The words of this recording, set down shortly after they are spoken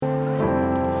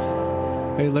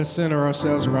Hey, let's center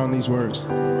ourselves around these words.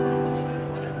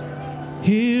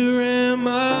 Here am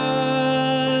I,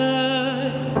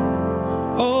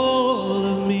 all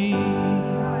of me.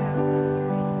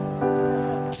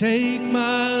 Take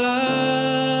my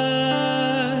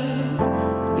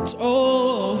life, it's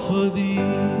all for thee.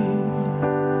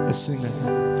 Let's sing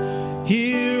that.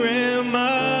 Here am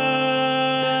I,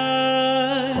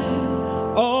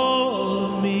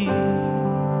 all of me.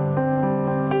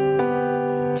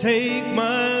 Take my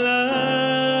life,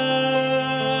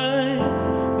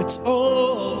 it's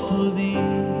all for thee.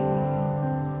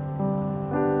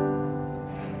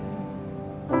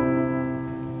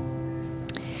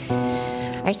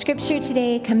 Our scripture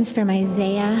today comes from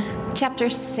Isaiah chapter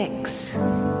 6.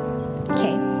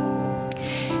 Okay.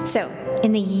 So,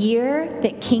 in the year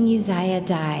that King Uzziah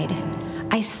died,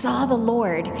 I saw the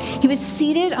Lord. He was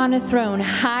seated on a throne,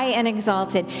 high and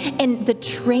exalted, and the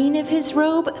train of his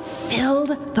robe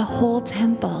filled the whole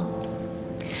temple.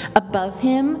 Above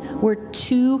him were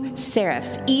 2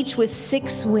 seraphs, each with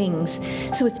 6 wings.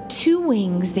 So with 2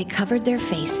 wings they covered their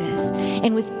faces,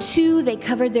 and with 2 they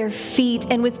covered their feet,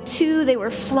 and with 2 they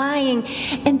were flying,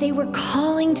 and they were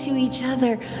calling to each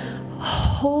other,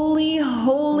 "Holy,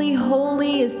 holy,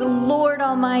 holy is the Lord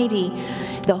Almighty.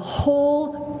 The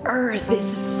whole earth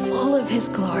is full of his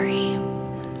glory."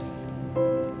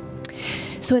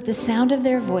 So at the sound of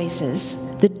their voices,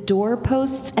 the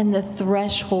doorposts and the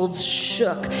thresholds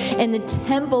shook, and the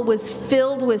temple was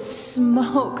filled with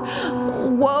smoke.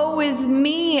 "Woe is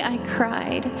me," I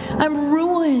cried. "I'm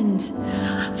ruined,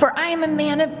 for I am a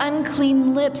man of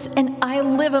unclean lips, and I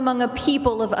live among a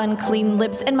people of unclean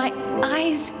lips, and my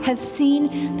eyes have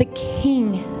seen the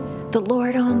King, the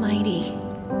Lord Almighty."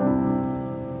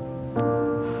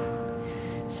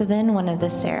 So then one of the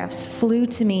seraphs flew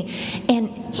to me, and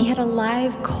he had a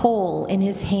live coal in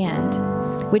his hand,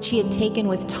 which he had taken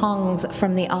with tongs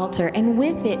from the altar, and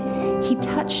with it he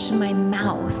touched my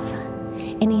mouth.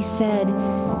 And he said,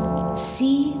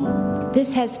 "See,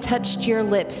 this has touched your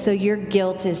lips, so your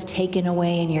guilt is taken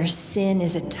away and your sin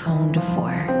is atoned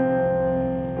for."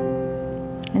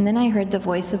 And then I heard the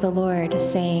voice of the Lord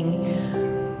saying,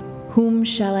 "Whom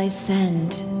shall I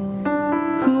send?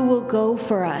 Who will go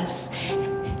for us?"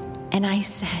 And I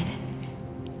said,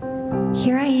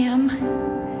 "Here I am,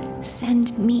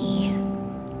 send me."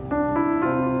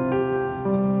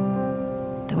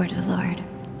 The word of the Lord.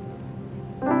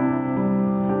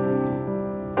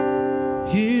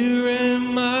 Here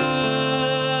am I,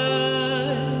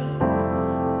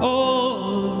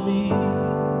 all of me.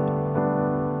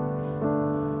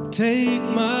 Take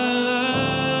my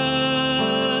life,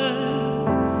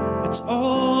 it's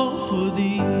all for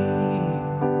thee.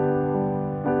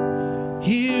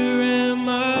 Here am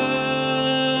I,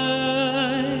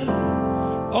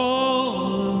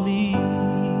 all of me.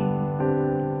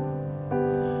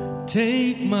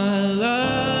 Take my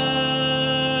life,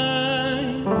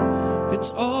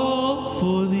 it's all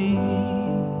for thee.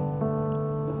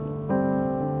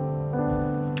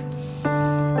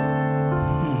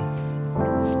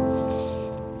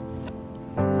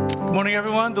 Good morning,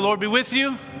 everyone. The Lord be with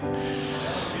you.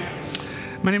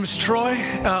 My name is Troy.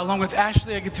 Along with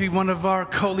Ashley, I get to be one of our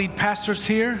co-lead pastors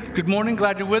here. Good morning.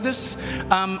 Glad you're with us.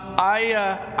 I'm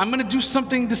going to do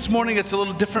something this morning that's a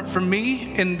little different for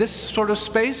me in this sort of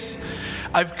space.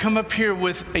 I've come up here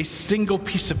with a single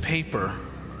piece of paper,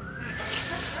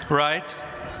 right?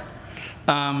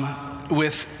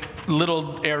 With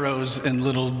little arrows and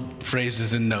little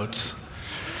phrases and notes,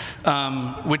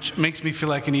 which makes me feel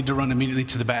like I need to run immediately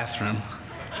to the bathroom.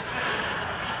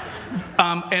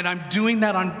 And I'm doing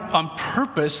that on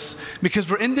purpose because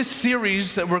we're in this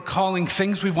series that we're calling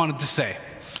Things We Wanted to Say.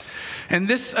 And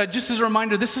this, just as a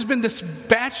reminder, this has been this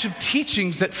batch of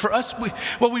teachings that for us, we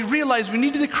realized we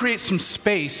needed to create some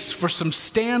space for some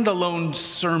standalone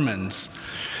sermons.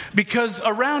 Because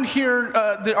around here,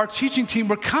 our teaching team,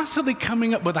 we're constantly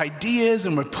coming up with ideas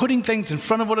and we're putting things in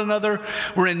front of one another.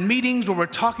 We're in meetings where we're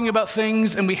talking about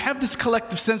things and we have this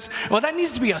collective sense, well, that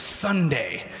needs to be a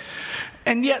Sunday.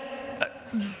 And yet,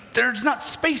 there's not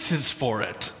spaces for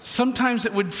it. Sometimes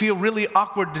it would feel really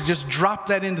awkward to just drop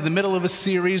that into the middle of a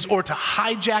series or to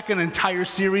hijack an entire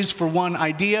series for one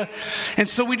idea. And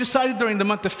so we decided during the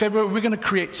month of February, we're going to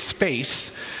create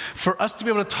space for us to be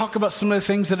able to talk about some of the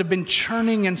things that have been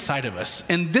churning inside of us.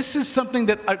 And this is something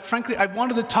that, frankly, I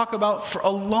wanted to talk about for a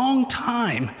long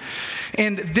time.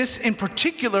 And this in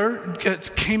particular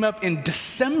came up in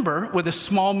December with a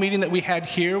small meeting that we had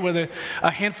here where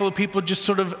a handful of people just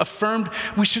sort of affirmed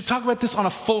we should should talk about this on a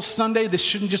full Sunday. This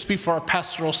shouldn't just be for our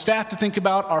pastoral staff to think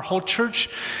about. Our whole church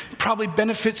probably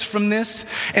benefits from this.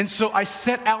 And so I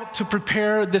set out to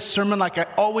prepare this sermon like I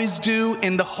always do,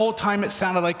 and the whole time it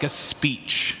sounded like a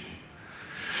speech.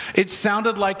 It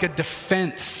sounded like a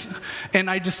defense. And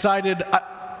I decided,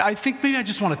 I think maybe I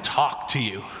just want to talk to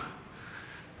you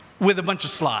with a bunch of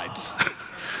slides.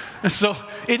 So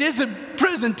it is a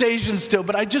presentation still,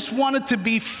 but I just wanted to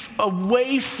be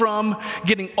away from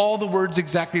getting all the words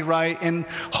exactly right and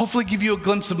hopefully give you a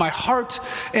glimpse of my heart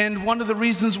and one of the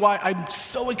reasons why I'm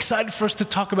so excited for us to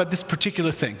talk about this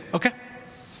particular thing, okay?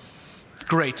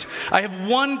 Great. I have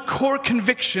one core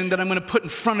conviction that I'm going to put in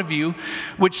front of you,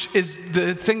 which is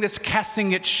the thing that's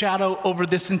casting its shadow over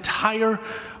this entire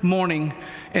morning.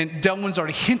 And Delwyn's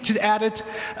already hinted at it,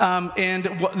 and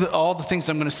all the things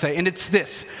I'm going to say. And it's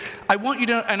this. I want you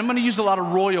to, and I'm going to use a lot of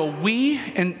royal we,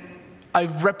 and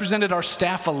I've represented our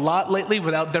staff a lot lately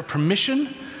without their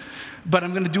permission, but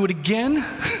I'm going to do it again.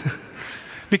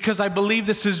 Because I believe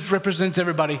this represents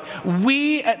everybody.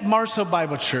 We at Mars Hill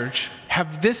Bible Church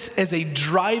have this as a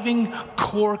driving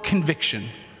core conviction.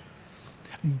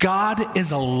 God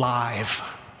is alive.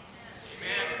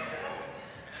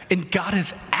 And God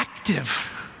is active.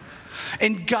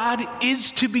 And God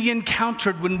is to be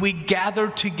encountered when we gather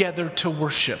together to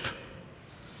worship.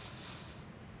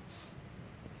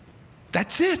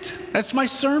 That's it. That's my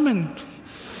sermon.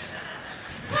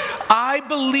 I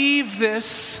believe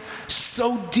this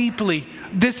so deeply.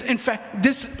 In fact,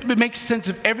 this makes sense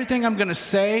of everything I'm going to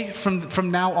say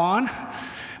from now on,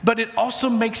 but it also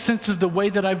makes sense of the way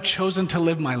that I've chosen to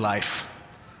live my life.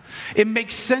 It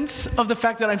makes sense of the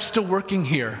fact that I'm still working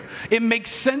here. It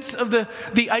makes sense of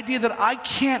the idea that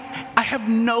I have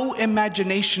no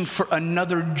imagination for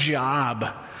another job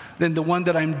than the one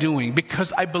that I'm doing,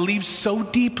 because I believe so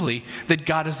deeply that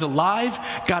God is alive,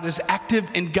 God is active,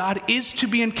 and God is to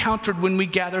be encountered when we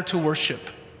gather to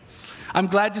worship. I'm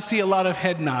glad to see a lot of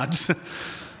head nods.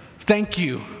 Thank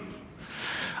you.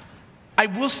 I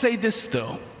will say this,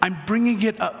 though. I'm bringing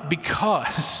it up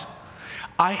because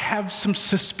I have some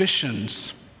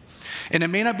suspicions. And it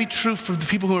may not be true for the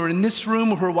people who are in this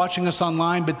room or who are watching us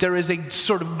online, but there is a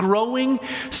sort of growing,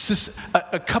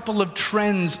 a couple of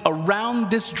trends around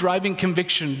this driving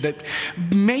conviction that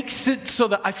makes it so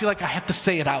that I feel like I have to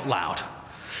say it out loud.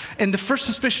 And the first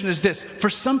suspicion is this. For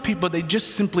some people, they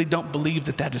just simply don't believe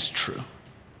that that is true.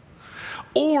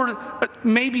 Or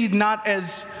maybe not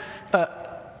as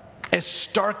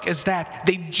stark as that.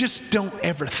 They just don't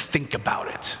ever think about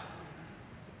it.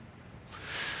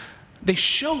 They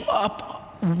show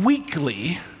up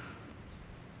weekly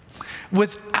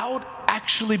without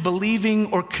actually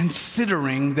believing or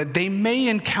considering that they may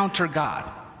encounter God.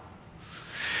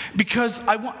 Because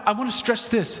I want to stress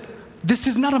this. This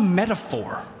is not a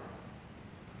metaphor.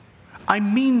 I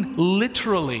mean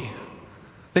literally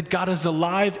that God is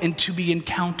alive and to be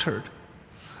encountered.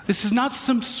 This is not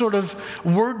some sort of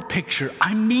word picture.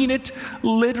 I mean it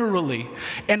literally.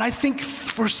 And I think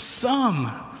for some,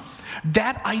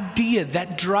 that idea,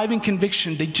 that driving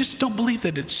conviction, they just don't believe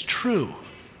that it's true.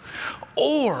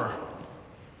 Or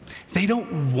they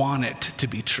don't want it to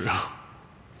be true.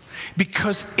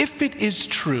 Because if it is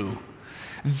true,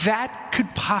 that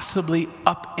could possibly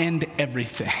upend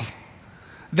everything.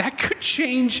 That could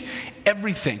change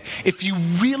everything. If you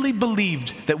really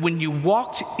believed that when you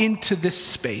walked into this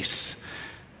space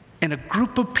and a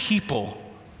group of people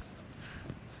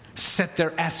set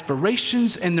their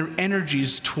aspirations and their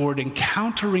energies toward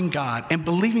encountering God and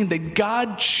believing that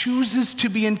God chooses to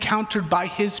be encountered by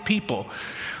his people,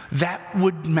 that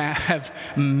would have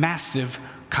massive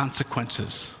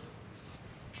consequences.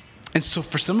 And so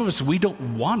for some of us, we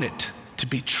don't want it to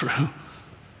be true,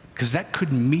 because that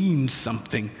could mean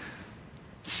something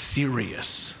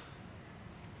serious.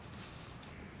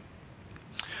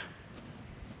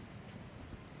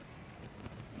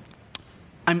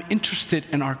 I'm interested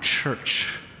in our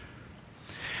church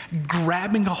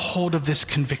grabbing a hold of this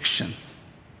conviction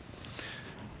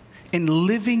and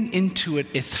living into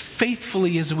it as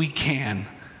faithfully as we can,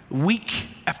 week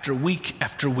after week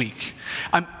after week.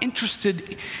 I'm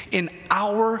interested in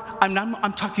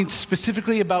I'm talking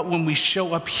specifically about when we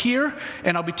show up here,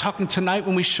 and I'll be talking tonight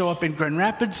when we show up in Grand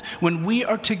Rapids, when we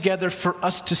are together for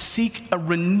us to seek a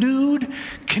renewed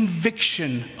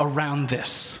conviction around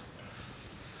this.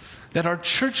 That our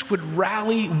church would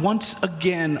rally once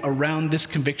again around this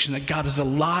conviction that God is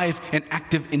alive and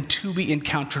active and to be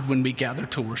encountered when we gather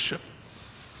to worship.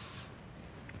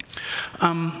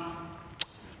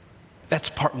 That's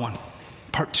part one.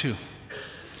 Part two.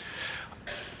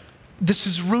 This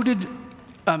is rooted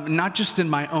not just in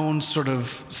my own sort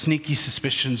of sneaky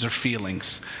suspicions or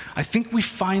feelings. I think we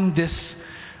find this,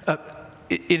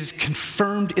 it is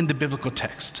confirmed in the biblical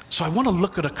text. So I want to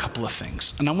look at a couple of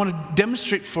things, and I want to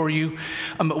demonstrate for you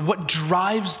what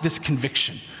drives this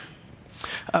conviction.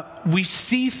 We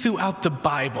see throughout the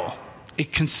Bible a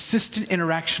consistent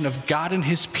interaction of God and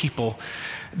his people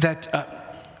that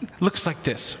looks like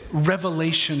this: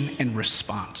 revelation and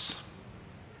response.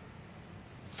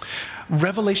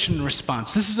 Revelation and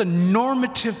response. This is a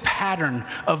normative pattern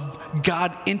of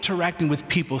God interacting with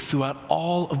people throughout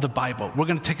all of the Bible. We're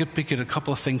going to take a peek at a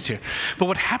couple of things here. But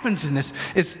what happens in this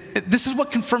is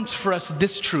what confirms for us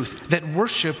this truth, that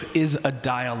worship is a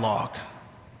dialogue.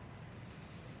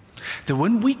 That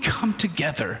when we come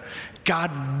together,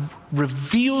 God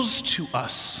reveals to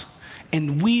us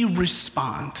and we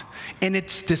respond. And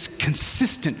it's this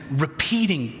consistent,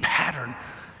 repeating pattern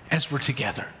as we're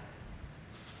together.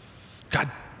 God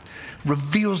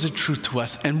reveals a truth to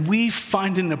us, and we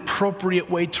find an appropriate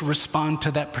way to respond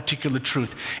to that particular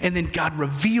truth. And then God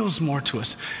reveals more to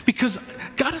us, because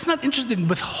God is not interested in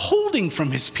withholding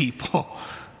from his people.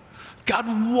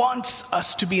 God wants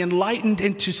us to be enlightened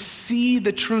and to see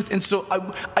the truth. And so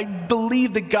I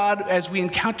believe that God, as we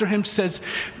encounter him, says,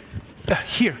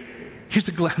 here's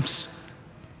a glimpse.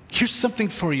 Here's something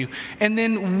for you. And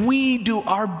then we do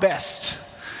our best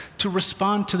to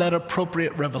respond to that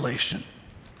appropriate revelation.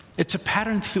 It's a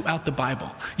pattern throughout the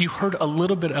Bible. You heard a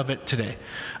little bit of it today.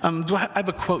 I have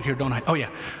a quote here, don't I? Oh, yeah.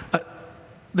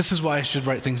 This is why I should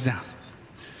write things down.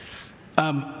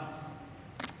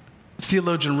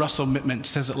 Theologian Russell Mittman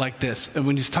says it like this, and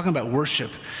when he's talking about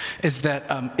worship, is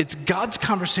that it's God's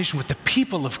conversation with the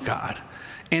people of God,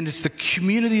 and it's the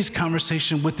community's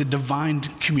conversation with the divine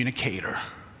communicator.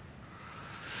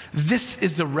 This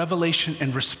is the revelation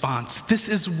and response. This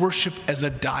is worship as a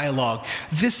dialogue.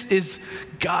 This is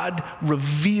God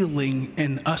revealing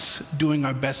and us doing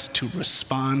our best to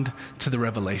respond to the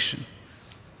revelation.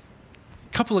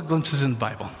 A couple of glimpses in the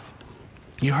Bible.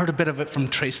 You heard a bit of it from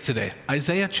Trace today.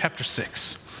 Isaiah chapter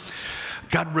 6.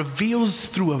 God reveals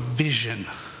through a vision.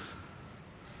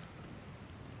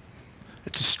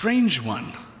 It's a strange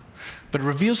one, but it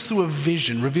reveals through a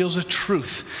vision, reveals a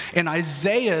truth. And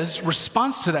Isaiah's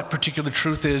response to that particular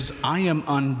truth is, I am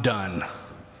undone.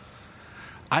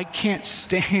 I can't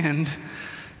stand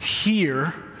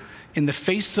here in the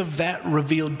face of that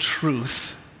revealed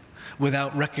truth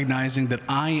without recognizing that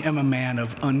I am a man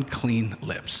of unclean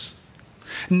lips.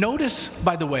 Notice,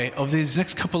 by the way, of these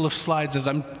next couple of slides, as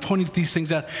I'm pointing these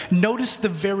things out, notice the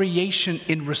variation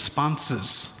in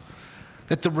responses,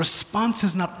 that the response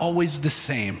is not always the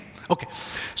same. Okay,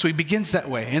 so he begins that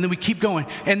way, and then we keep going,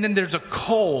 and then there's a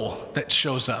coal that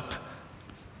shows up,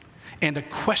 and a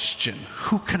question,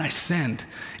 who can I send?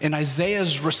 And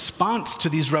Isaiah's response to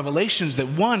these revelations that,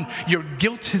 one, your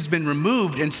guilt has been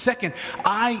removed, and second,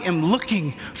 I am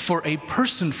looking for a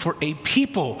person, for a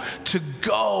people to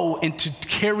go and to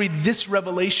carry this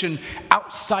revelation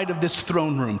outside of this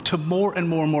throne room to more and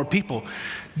more and more people.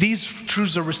 These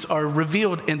truths are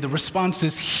revealed, and the response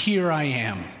is, here I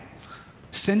am.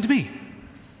 Send me.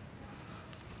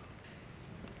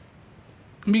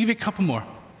 Let me give you a couple more.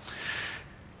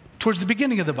 Towards the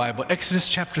beginning of the Bible, Exodus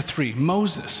chapter 3,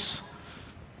 Moses.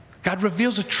 God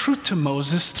reveals a truth to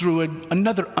Moses through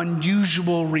another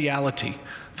unusual reality,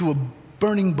 through a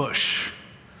burning bush.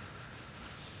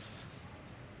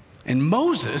 And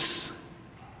Moses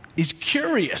is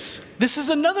curious. This is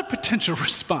another potential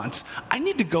response. I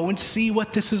need to go and see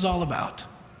what this is all about.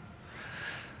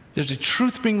 There's a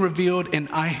truth being revealed, and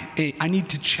I need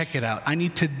to check it out. I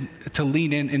need to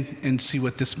lean in and see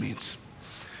what this means.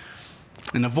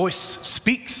 And a voice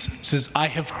speaks, says, I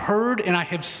have heard and I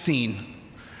have seen.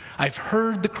 I've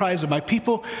heard the cries of my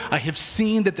people. I have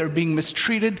seen that they're being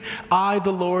mistreated. I,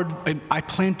 the Lord, I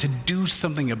plan to do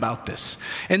something about this.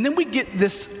 And then we get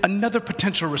another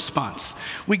potential response.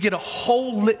 We get a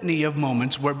whole litany of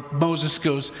moments where Moses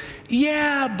goes,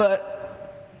 yeah,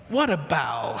 but what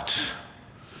about?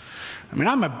 I mean,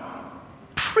 I'm a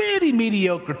pretty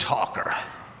mediocre talker.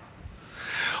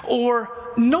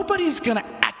 Or nobody's going to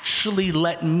actually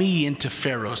let me into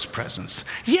Pharaoh's presence.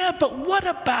 Yeah, but what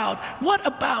about?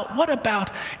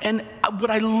 And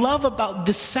what I love about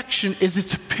this section is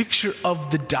it's a picture of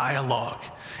the dialogue.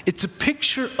 It's a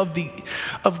picture of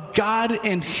God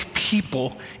and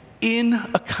people in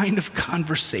a kind of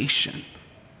conversation.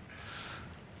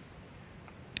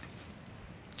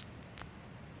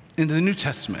 In the New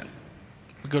Testament,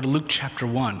 we go to Luke chapter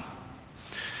 1,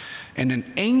 and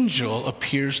an angel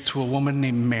appears to a woman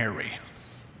named Mary.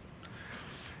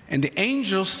 And the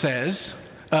angel says,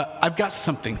 I've got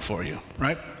something for you,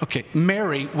 right? Okay,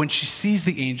 Mary, when she sees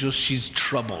the angels, she's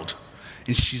troubled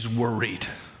and she's worried.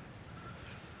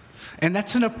 And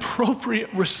that's an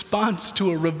appropriate response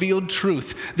to a revealed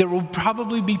truth. There will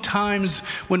probably be times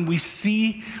when we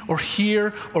see or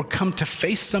hear or come to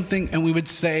face something and we would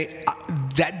say,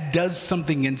 that does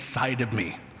something inside of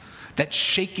me. That's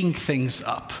shaking things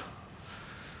up.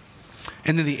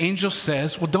 And then the angel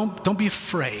says, well, don't be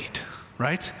afraid,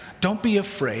 right? Don't be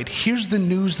afraid. Here's the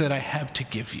news that I have to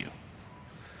give you.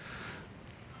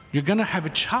 You're going to have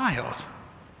a child.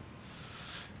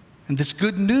 And this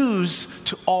good news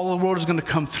to all the world is going to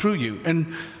come through you.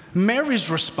 And Mary's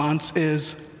response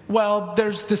is, well,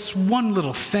 there's this one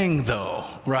little thing though,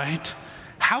 right?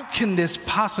 How can this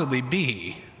possibly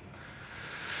be?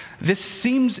 This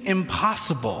seems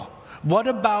impossible. What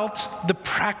about the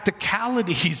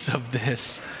practicalities of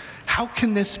this? How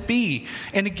can this be?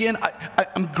 And again,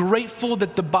 I'm grateful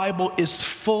that the Bible is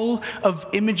full of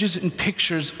images and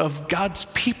pictures of God's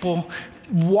people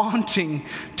wanting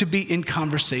to be in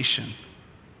conversation.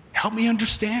 Help me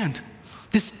understand.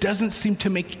 This doesn't seem to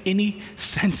make any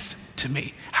sense to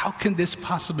me. How can this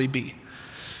possibly be?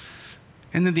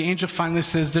 And then the angel finally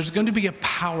says, there's going to be a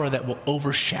power that will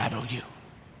overshadow you.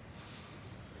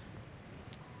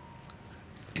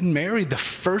 And Mary, the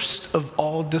first of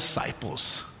all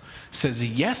disciples, says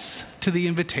yes to the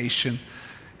invitation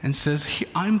and says,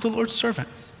 I'm the Lord's servant.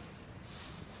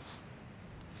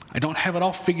 I don't have it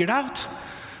all figured out,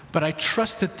 but I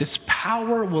trust that this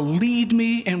power will lead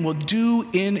me and will do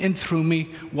in and through me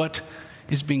what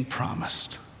is being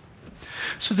promised.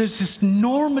 So there's this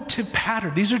normative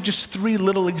pattern. These are just 3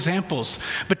 little examples,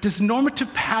 but this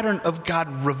normative pattern of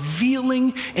God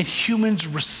revealing and humans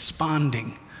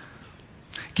responding,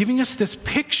 giving us this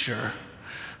picture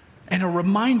and a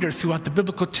reminder throughout the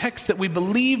biblical text that we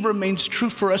believe remains true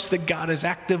for us, that God is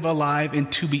active, alive,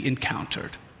 and to be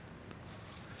encountered.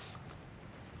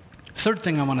 Third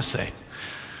thing I want to say,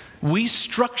 we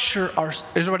structure our, is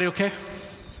everybody okay?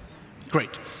 Great.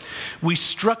 We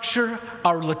structure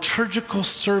our liturgical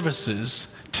services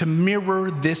to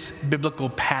mirror this biblical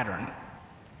pattern.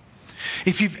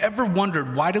 If you've ever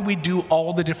wondered, why do we do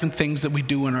all the different things that we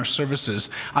do in our services?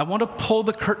 I want to pull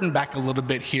the curtain back a little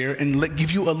bit here and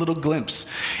give you a little glimpse.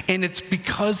 And it's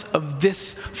because of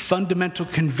this fundamental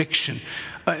conviction.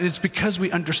 It's because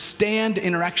we understand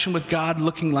interaction with God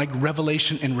looking like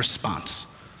revelation and response.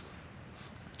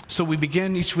 So we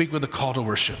begin each week with a call to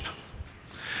worship.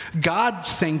 God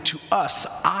saying to us,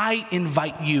 I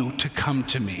invite you to come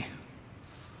to me.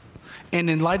 And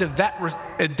in light of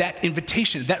that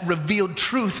invitation, that revealed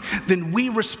truth, then we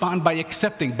respond by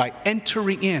accepting, by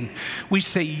entering in. We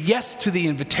say yes to the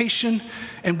invitation,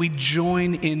 and we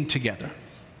join in together.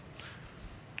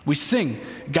 We sing.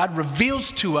 God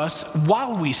reveals to us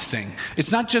while we sing.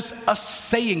 It's not just us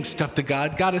saying stuff to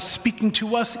God. God is speaking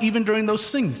to us even during those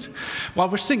sings, while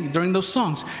we're singing, during those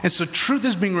songs. And so truth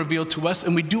is being revealed to us,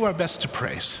 and we do our best to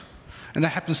praise. And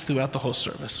that happens throughout the whole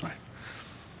service, right?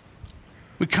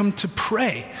 We come to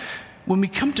pray. When we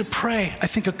come to pray, I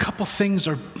think a couple things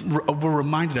we're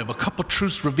reminded of, a couple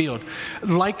truths revealed.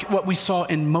 Like what we saw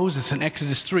in Moses in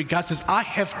Exodus 3, God says, I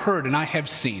have heard and I have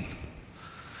seen.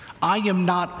 I am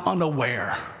not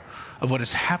unaware of what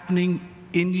is happening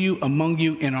in you, among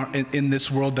you, in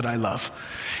this world that I love.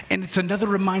 And it's another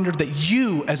reminder that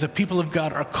you, as a people of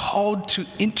God, are called to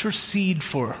intercede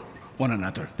for one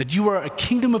another, that you are a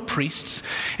kingdom of priests,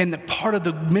 and that part of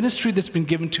the ministry that's been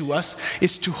given to us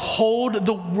is to hold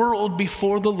the world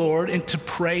before the Lord and to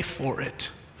pray for it.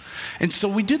 And so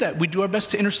we do that. We do our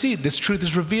best to intercede. This truth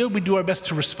is revealed. We do our best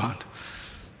to respond.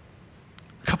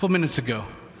 A couple minutes ago,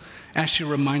 Ashley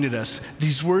reminded us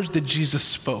these words that Jesus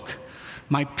spoke.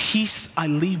 My peace I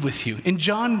leave with you. In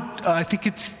John, I think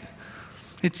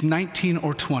it's 19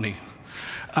 or 20.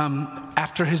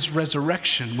 After his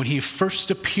resurrection, when he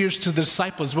first appears to the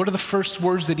disciples, what are the first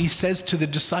words that he says to the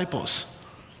disciples?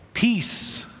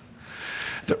 Peace.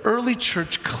 The early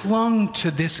church clung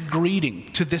to this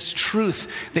greeting, to this truth.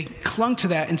 They clung to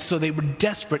that, and so they were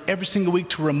desperate every single week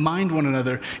to remind one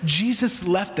another. Jesus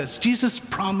left us. Jesus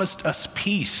promised us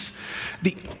peace.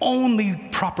 The only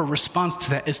proper response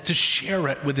to that is to share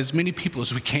it with as many people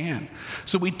as we can.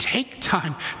 So we take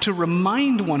time to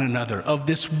remind one another of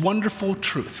this wonderful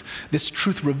truth, this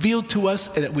truth revealed to us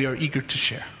that we are eager to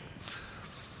share.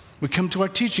 We come to our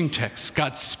teaching text,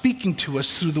 God speaking to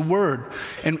us through the word.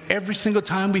 And every single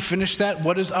time we finish that,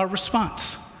 what is our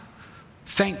response?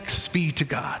 Thanks be to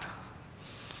God.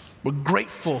 We're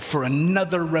grateful for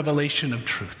another revelation of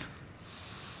truth.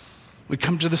 We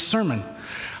come to the sermon.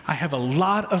 I have a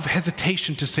lot of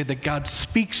hesitation to say that God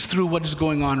speaks through what is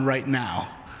going on right now.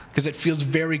 because it feels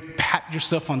very pat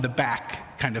yourself on the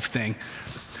back kind of thing.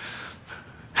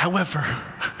 However,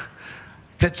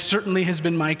 that certainly has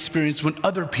been my experience when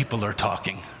other people are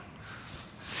talking.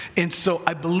 And so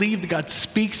I believe that God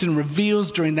speaks and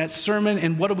reveals during that sermon.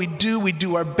 And what do? We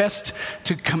do our best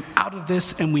to come out of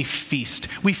this and we feast.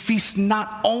 We feast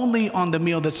not only on the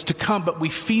meal that's to come, but we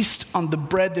feast on the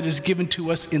bread that is given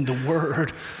to us in the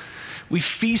Word. We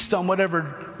feast on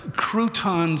whatever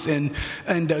croutons and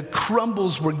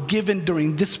crumbles were given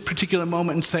during this particular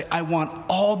moment and say, I want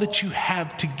all that you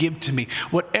have to give to me.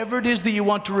 Whatever it is that you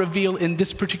want to reveal in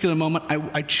this particular moment,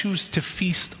 I choose to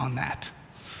feast on that.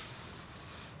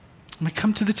 We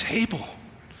come to the table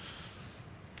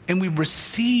and we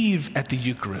receive at the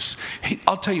Eucharist. Hey,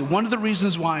 I'll tell you, one of the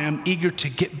reasons why I'm eager to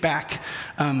get back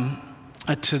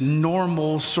to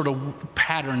normal sort of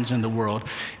patterns in the world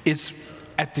is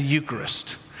at the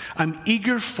Eucharist. I'm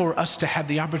eager for us to have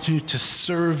the opportunity to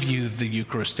serve you the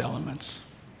Eucharist elements.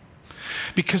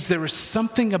 Because there is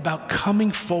something about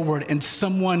coming forward and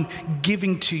someone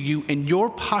giving to you and your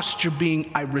posture being,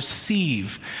 I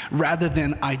receive, rather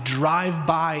than I drive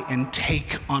by and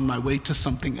take on my way to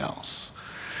something else.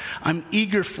 I'm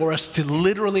eager for us to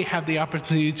literally have the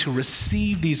opportunity to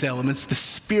receive these elements, the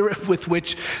spirit with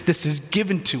which this is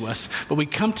given to us. But we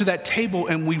come to that table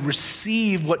and we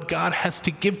receive what God has to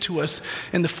give to us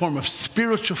in the form of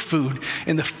spiritual food,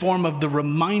 in the form of the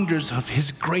reminders of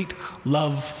his great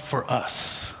love for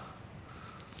us.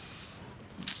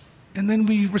 And then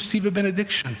we receive a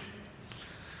benediction.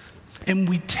 And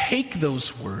we take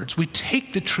those words, we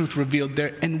take the truth revealed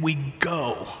there, and we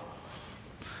go.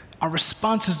 Our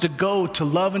response is to go, to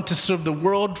love and to serve the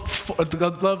world,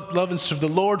 love and serve the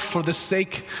Lord for the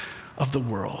sake of the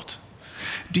world.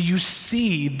 Do you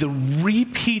see the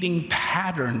repeating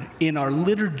pattern in our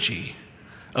liturgy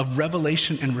of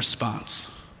revelation and response?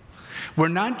 We're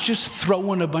not just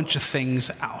throwing a bunch of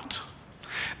things out.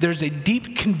 There's a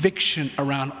deep conviction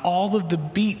around all of the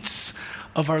beats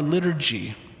of our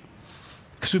liturgy,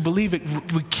 because we believe it,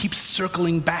 we keep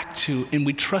circling back to, and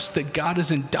we trust that God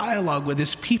is in dialogue with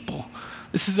his people.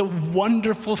 This is a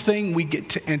wonderful thing we get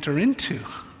to enter into.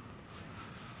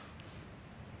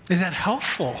 Is that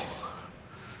helpful?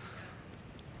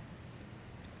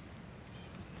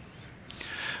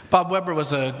 Bob Weber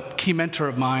was a key mentor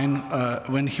of mine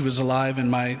when he was alive,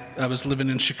 and I was living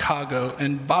in Chicago.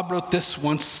 And Bob wrote this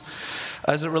once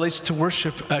as it relates to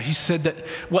worship. He said that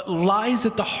what lies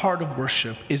at the heart of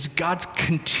worship is God's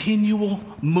continual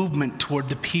movement toward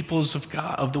the peoples of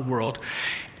God, of the world,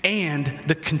 and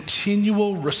the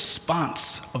continual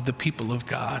response of the people of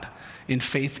God in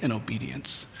faith and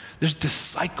obedience. There's this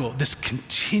cycle, this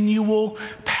continual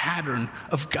pattern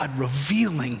of God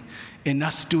revealing and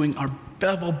us doing our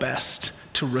level best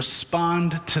to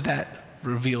respond to that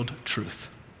revealed truth.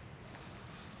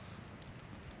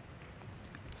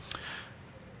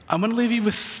 I'm going to leave you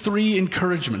with 3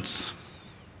 encouragements.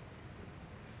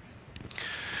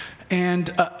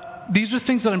 And these are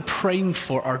things that I'm praying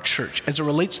for our church as it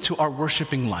relates to our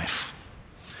worshiping life.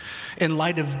 In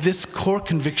light of this core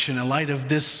conviction, in light of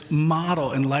this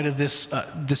model, in light of this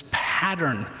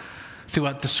pattern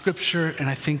throughout the scripture, and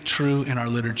I think true in our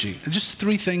liturgy. Just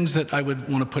 3 things that I would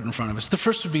want to put in front of us. The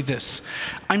first would be this.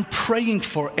 I'm praying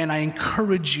for and I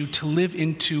encourage you to live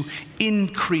into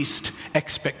increased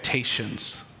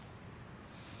expectations.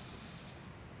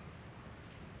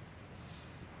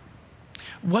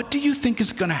 What do you think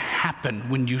is going to happen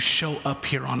when you show up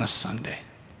here on a Sunday?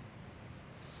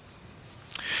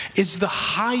 Is the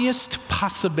highest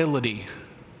possibility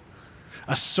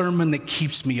a sermon that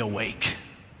keeps me awake?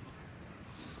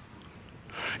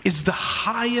 Is the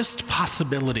highest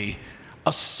possibility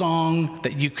a song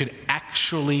that you could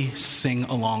actually sing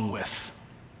along with?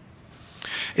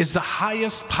 Is the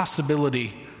highest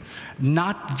possibility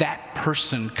not that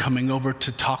person coming over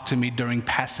to talk to me during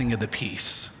passing of the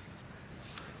peace?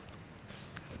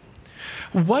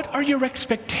 What are your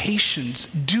expectations?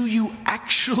 Do you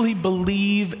actually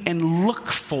believe and look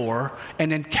for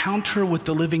an encounter with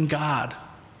the living God?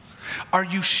 Are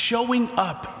you showing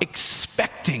up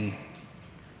expecting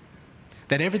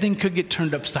that everything could get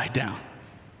turned upside down?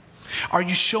 Are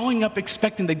you showing up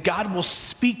expecting that God will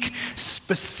speak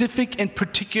specific and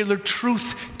particular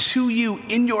truth to you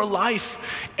in your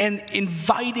life and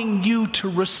inviting you to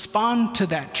respond to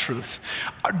that truth?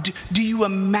 Do you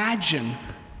imagine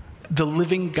the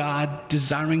living God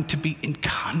desiring to be in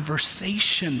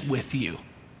conversation with you?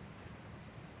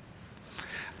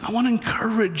 I want to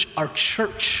encourage our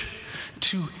church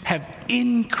to have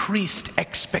increased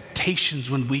expectations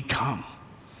when we come.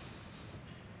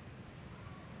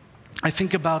 I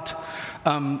think about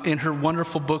in her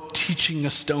wonderful book, Teaching a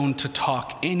Stone to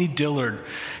Talk, Annie Dillard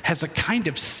has a kind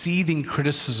of seething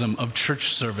criticism of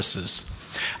church services.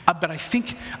 But I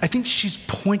think she's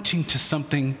pointing to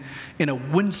something in a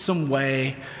winsome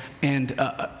way, and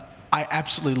I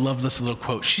absolutely love this little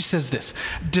quote. She says this: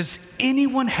 "Does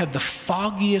anyone have the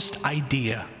foggiest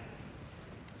idea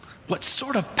what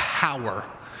sort of power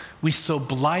we so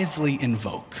blithely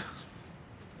invoke?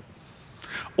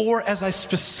 Or, as I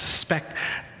suspect,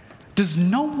 does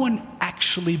no one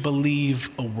actually believe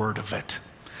a word of it?"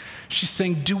 She's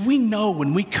saying, do we know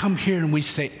when we come here and we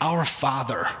say, "Our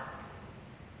Father,"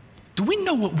 do we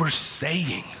know what we're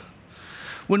saying?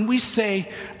 When we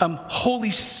say,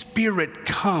 "Holy Spirit,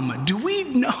 come," do we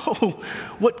know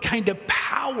what kind of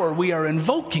power we are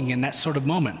invoking in that sort of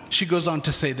moment? She goes on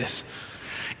to say this: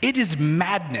 "It is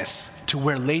madness to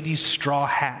wear ladies' straw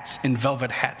hats and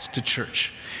velvet hats to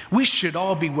church. We should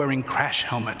all be wearing crash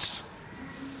helmets.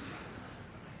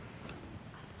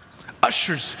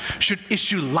 Ushers should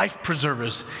issue life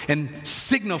preservers and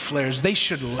signal flares. They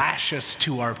should lash us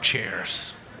to our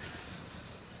chairs."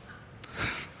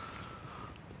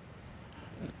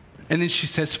 And then she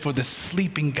says, "For the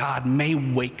sleeping God may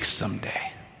wake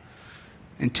someday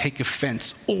and take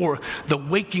offense, or the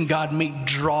waking God may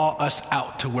draw us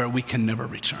out to where we can never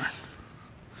return."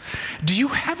 Do you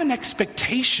have an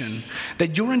expectation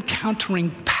that you're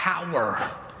encountering power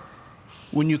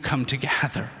when you come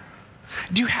together?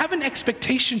 Do you have an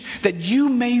expectation that you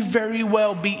may very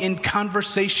well be in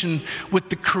conversation with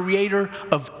the creator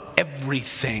of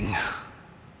everything?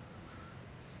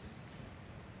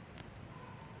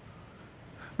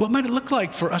 What might it look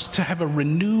like for us to have a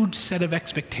renewed set of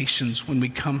expectations when we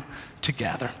come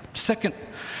together? Second,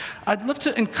 I'd love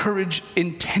to encourage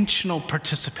intentional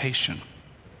participation.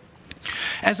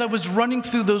 As I was running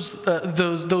through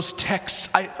those texts,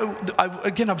 I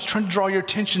was trying to draw your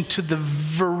attention to the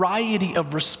variety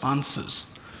of responses.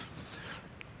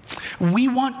 We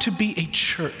want to be a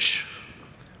church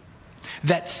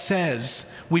that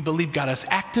says we believe God is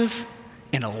active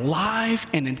and alive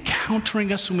and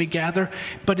encountering us when we gather,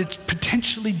 but it's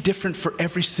potentially different for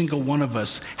every single one of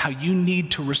us how you need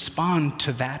to respond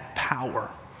to that power.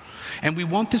 And we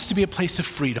want this to be a place of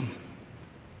freedom.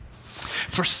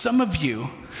 For some of you,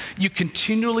 you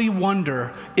continually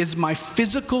wonder, is my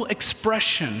physical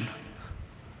expression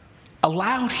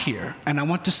allowed here? And I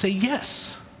want to say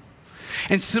yes.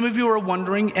 And some of you are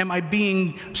wondering, am I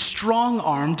being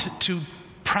strong-armed to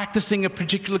practicing a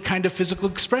particular kind of physical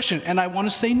expression? And I want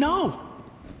to say no.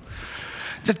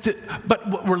 But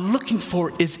what we're looking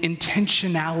for is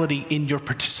intentionality in your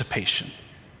participation.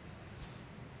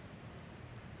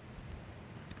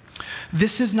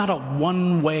 This is not a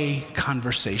one-way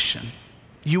conversation.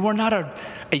 You are not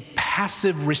a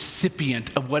passive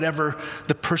recipient of whatever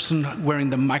the person wearing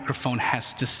the microphone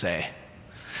has to say.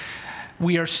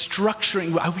 We are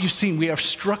structuring, how have you seen, we are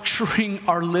structuring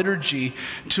our liturgy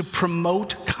to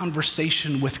promote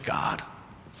conversation with God.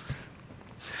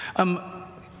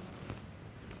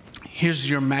 Here's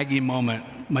your Maggie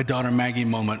moment, my daughter Maggie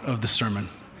moment of the sermon,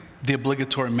 the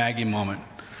obligatory Maggie moment.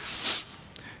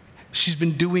 She's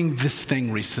been doing this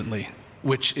thing recently,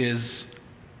 which is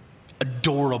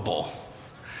adorable,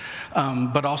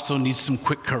 but also needs some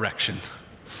quick correction.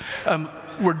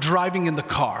 We're driving in the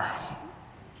car,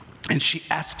 and she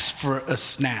asks for a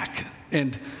snack.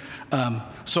 And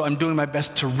so I'm doing my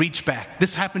best to reach back.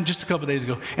 This happened just a couple days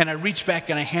ago. And I reach back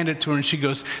and I hand it to her, and she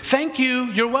goes, "Thank you,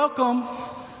 you're welcome."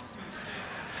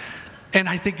 And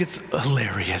I think it's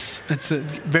hilarious.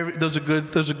 Those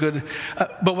are good.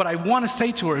 But what I want to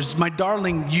say to her is, my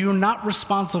darling, you're not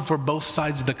responsible for both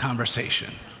sides of the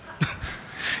conversation.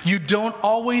 You don't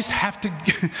always have to.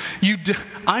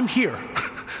 I'm here.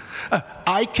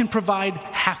 I can provide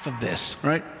half of this,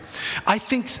 right? I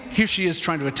think, here she is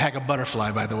trying to attack a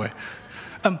butterfly, by the way.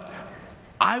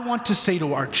 I want to say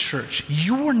to our church,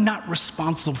 you are not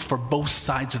responsible for both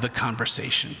sides of the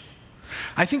conversation.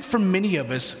 I think for many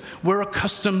of us, we're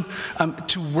accustomed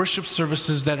to worship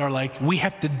services that are like, we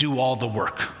have to do all the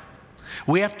work.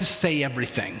 We have to say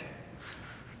everything.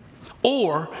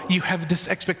 Or you have this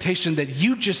expectation that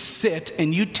you just sit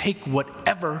and you take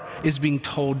whatever is being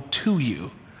told to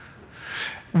you.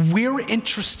 We're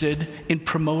interested in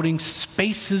promoting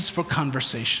spaces for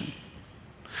conversation.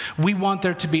 We want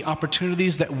there to be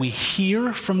opportunities that we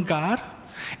hear from God,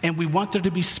 and we want there to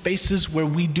be spaces where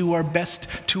we do our best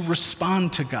to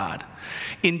respond to God.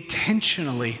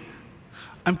 Intentionally,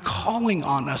 I'm calling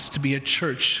on us to be a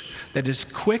church that is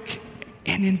quick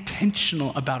and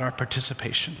intentional about our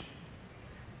participation.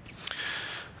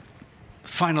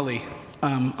 Finally,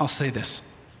 I'll say this.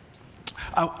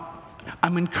 I'm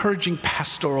I'm encouraging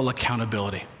pastoral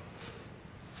accountability.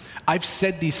 I've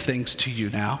said these things to you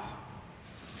now,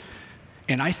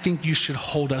 and I think you should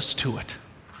hold us to it.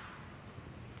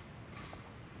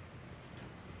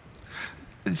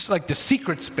 It's like the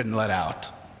secret's been let out.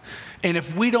 And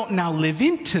if we don't now live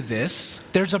into this,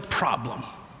 there's a problem.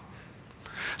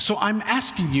 So I'm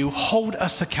asking you, hold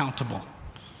us accountable.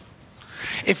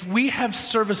 If we have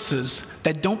services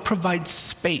that don't provide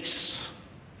spaces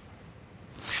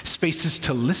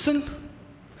to listen,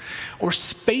 or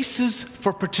spaces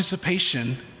for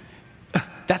participation,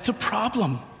 that's a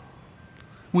problem.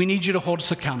 We need you to hold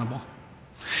us accountable.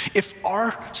 If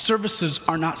our services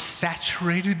are not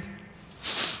saturated,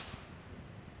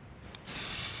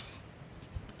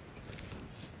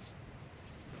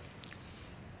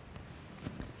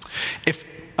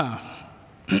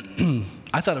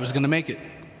 I thought I was going to make it.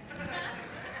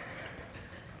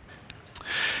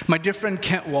 My dear friend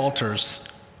Kent Walters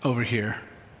over here,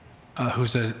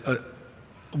 who's a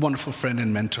wonderful friend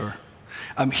and mentor,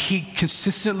 he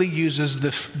consistently uses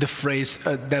the phrase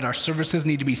that our services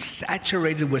need to be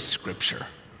saturated with Scripture.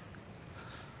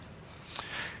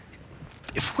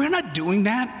 If we're not doing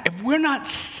that, if we're not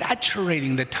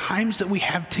saturating the times that we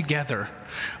have together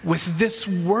with this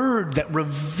word that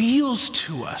reveals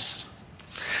to us,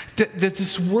 that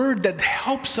this word that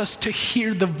helps us to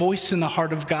hear the voice in the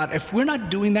heart of God, if we're not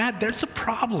doing that, there's a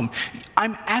problem.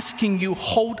 I'm asking you,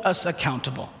 hold us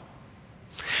accountable.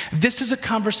 This is a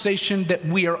conversation that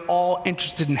we are all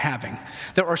interested in having.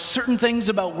 There are certain things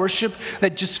about worship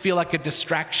that just feel like a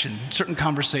distraction, certain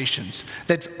conversations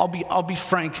that I'll be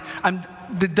frank,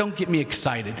 that don't get me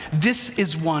excited. This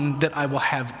is one that I will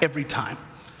have every time.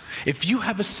 If you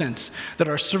have a sense that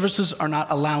our services are not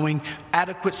allowing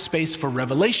adequate space for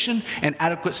revelation and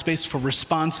adequate space for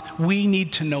response, we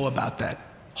need to know about that.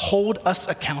 Hold us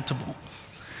accountable.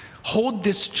 Hold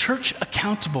this church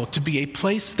accountable to be a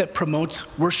place that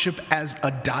promotes worship as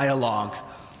a dialogue.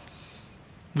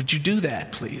 Would you do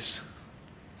that, please?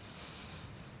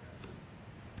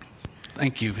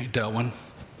 Thank you, Delwyn.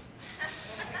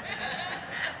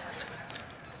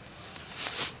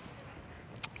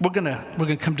 We're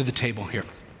gonna come to the table here.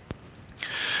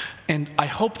 And I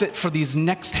hope that for these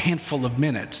next handful of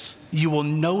minutes, you will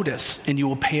notice and you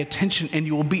will pay attention and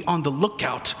you will be on the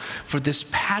lookout for this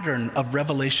pattern of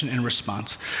revelation and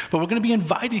response. But we're going to be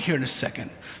invited here in a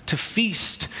second to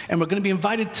feast, and we're going to be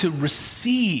invited to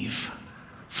receive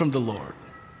from the Lord.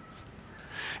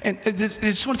 And I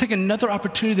just want to take another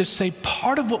opportunity to say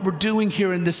part of what we're doing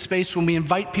here in this space when we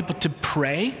invite people to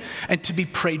pray and to be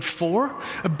prayed for,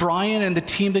 Brian and the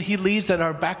team that he leads that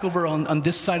are back over on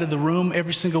this side of the room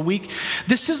every single week,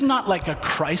 this is not like a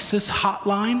crisis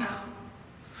hotline.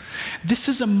 This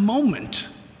is a moment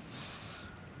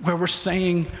where we're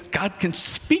saying God can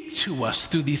speak to us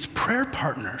through these prayer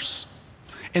partners.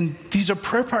 And these are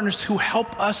prayer partners who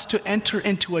help us to enter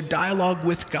into a dialogue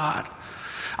with God.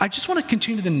 I just want to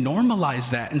continue to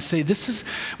normalize that and say this is,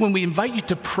 when we invite you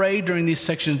to pray during these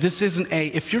sections, this isn't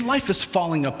if your life is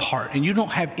falling apart and you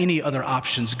don't have any other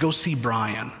options, go see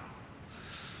Brian.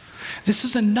 This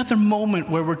is another moment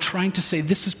where we're trying to say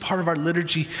this is part of our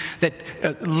liturgy that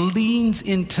leans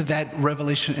into that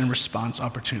revelation and response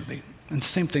opportunity. And the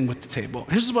same thing with the table.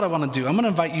 Here's what I want to do. I want to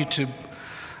invite you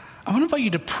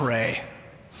to pray.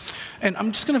 And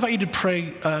I'm just going to invite you to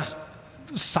pray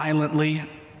silently.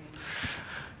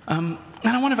 And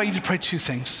I want to invite you to pray two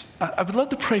things. I would love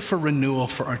to pray for renewal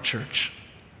for our church.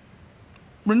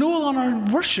 Renewal on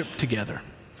our worship together.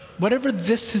 Whatever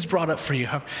this has brought up for you.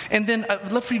 And then I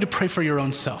would love for you to pray for your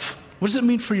own self. What does it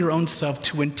mean for your own self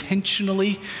to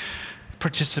intentionally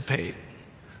participate?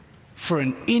 For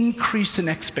an increase in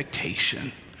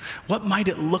expectation. What might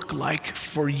it look like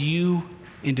for you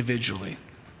individually?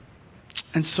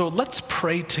 And so let's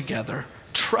pray together,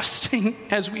 trusting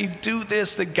as we do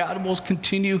this that God will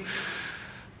continue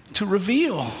to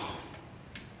reveal,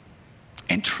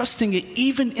 and trusting it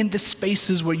even in the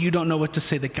spaces where you don't know what to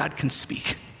say, that God can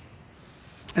speak.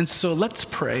 And so let's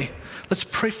pray. Let's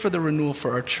pray for the renewal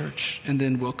for our church, and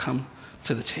then we'll come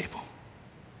to the table.